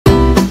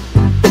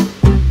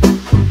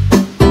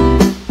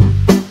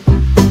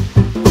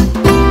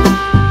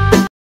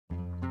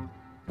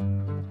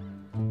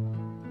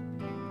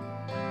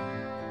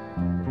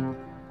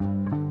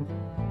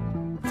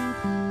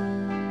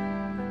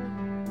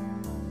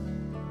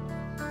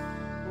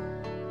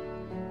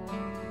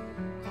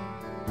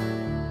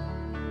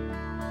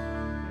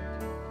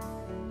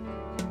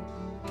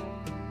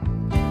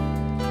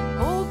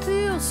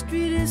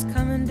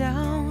coming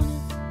down.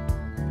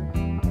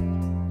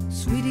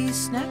 Sweetie's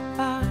snack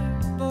bar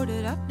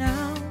boarded up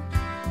now,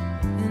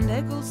 and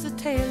Eccles the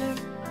tailor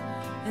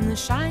and the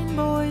shine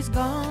boy's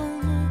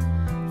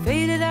gone,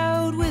 faded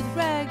out with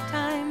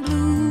ragtime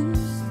blues.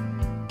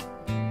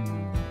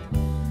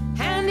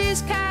 And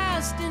he's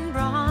cast in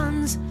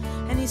bronze,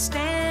 and he's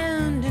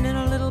standing in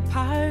a little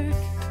park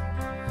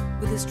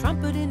with his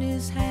trumpet in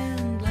his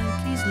hand,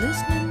 like he's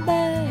listening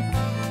back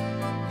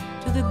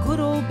to the good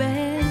old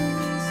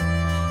bands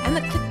and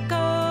the click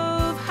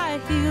of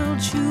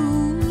high-heeled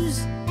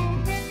shoes.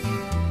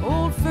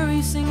 Old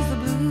Furry sings the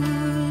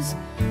blues,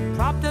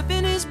 propped up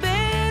in his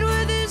bed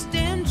with his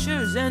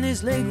dentures and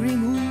his leg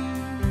removed.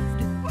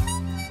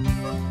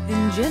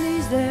 And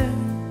Jenny's there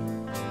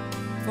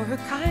for her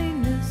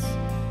kindness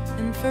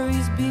and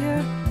Furry's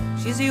beer.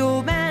 She's the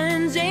old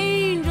man's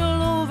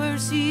angel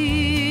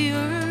overseer.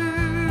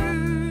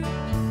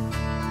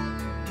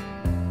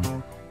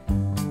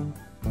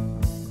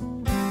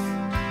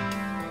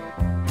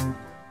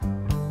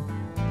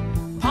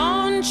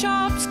 Pawn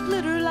shops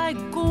glitter like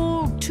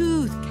gold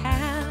tooth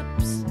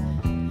caps.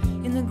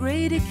 In the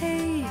gray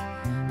decay,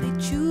 they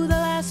chew the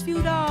last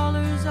few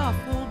dollars off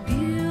old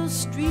Beale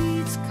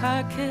Street's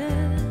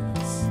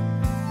carcass.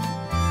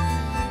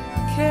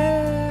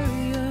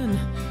 Carrion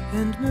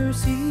and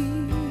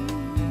Mercy,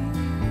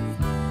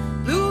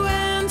 blue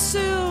and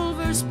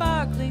silver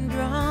sparkling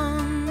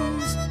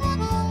drums,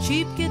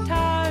 cheap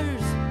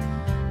guitars,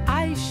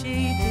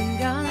 eye-shading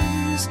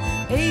guns,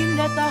 aimed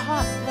at the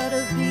hot blood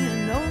of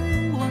being no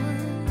one.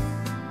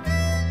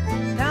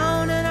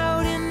 Down and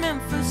out in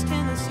Memphis,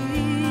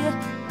 Tennessee,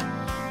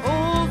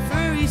 old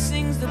Furry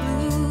sings the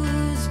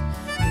blues.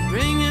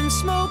 Bring him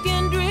smoke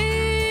and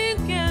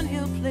drink and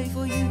he'll play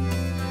for you.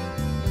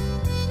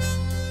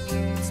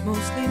 It's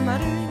mostly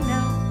muttering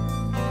now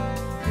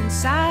and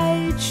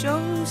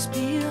sideshow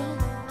spiel,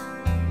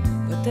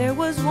 but there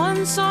was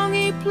one song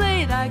he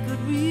played I could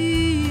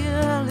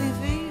really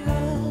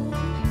feel.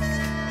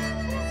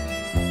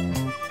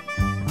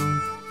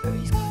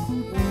 Furry's got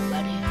no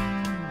bloody,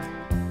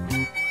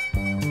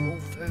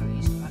 old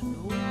Furry's got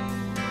no.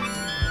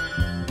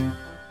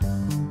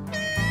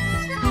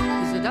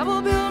 There's a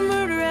double-billed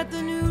murder at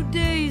the New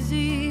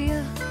Daisy.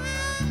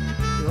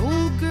 The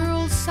old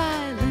girl's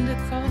silent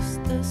across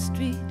the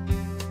street.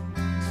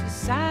 She's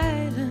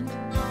silent,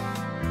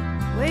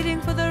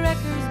 waiting for the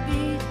records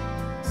beat.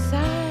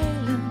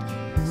 Silent,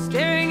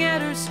 staring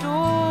at her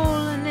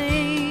stolen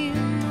name.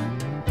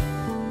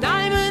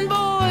 Diamond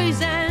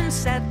boys and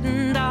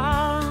satin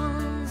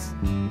dolls,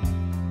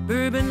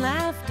 bourbon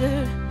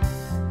laughter,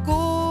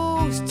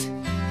 ghost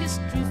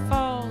history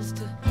falls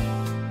to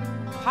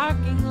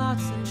parking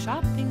lots and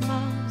shopping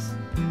malls.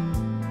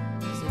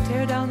 As they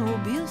tear down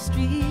old Beale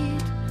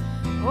Street,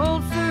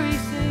 old Furry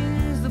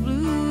sings the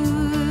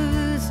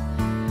blues.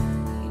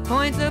 He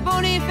points a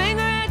bony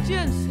finger at you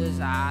and says,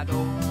 I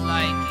don't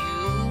like you.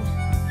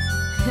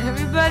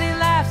 Everybody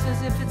laughs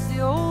as if it's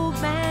the old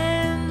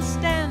man's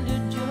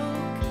standard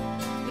joke,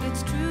 but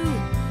it's true,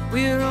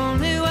 we're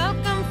only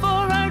welcome for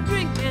our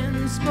drink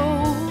and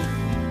smoke.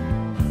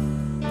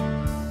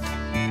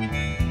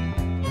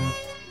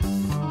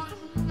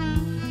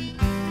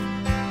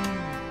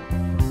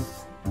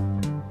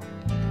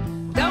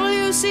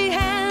 W.C.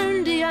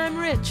 Handy, I'm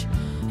rich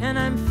and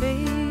I'm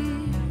fair,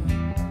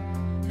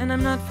 and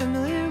I'm not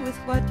familiar with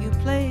what you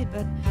played,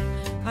 but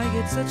I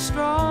get such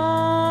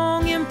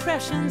strong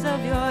impressions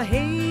of your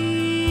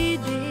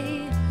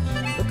heyday,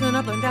 looking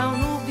up and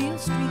down old Beale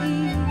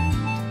Street.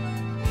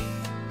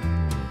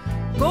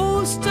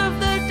 Ghosts of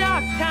the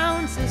dark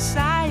town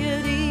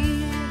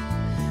society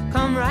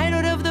come right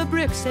out of the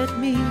bricks at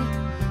me,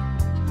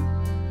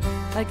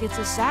 like it's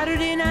a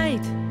Saturday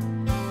night.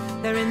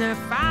 They're in their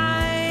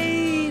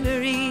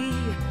finery,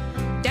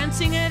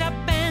 dancing it up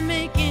and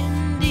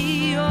making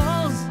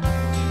deals.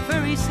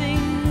 Furry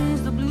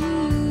sings the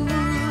blues.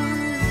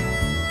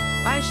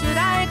 Why should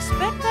I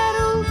expect that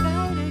old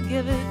guy to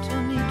give it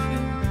to me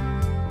true?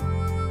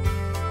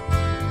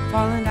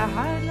 Fall into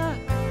hard luck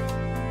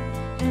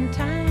and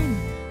time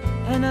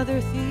and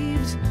other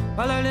thieves,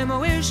 while our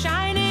limo is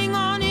shining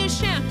on his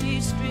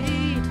shanty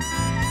street.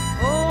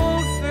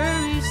 Old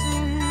Furry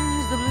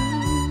sings the blues.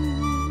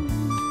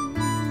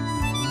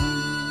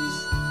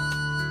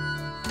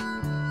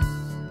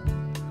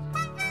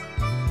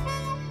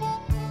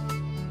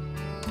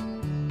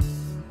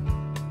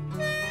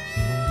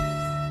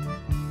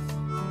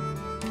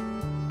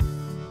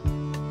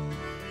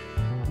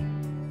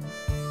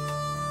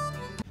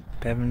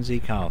 Pevensey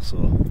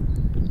Castle,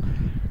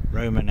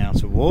 Roman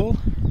outer wall,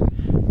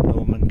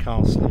 Norman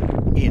Castle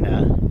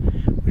inner,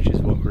 which is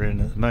what we're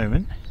in at the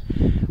moment,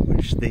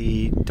 which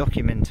the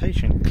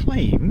documentation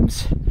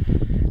claims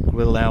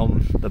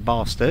Wilhelm the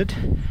Bastard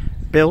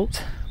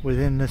built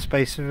within the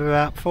space of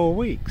about 4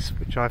 weeks,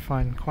 which I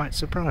find quite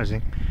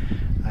surprising.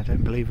 I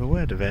don't believe a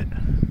word of it.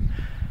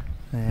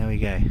 There we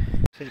go.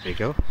 Here we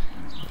go.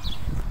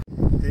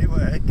 Did it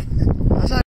work?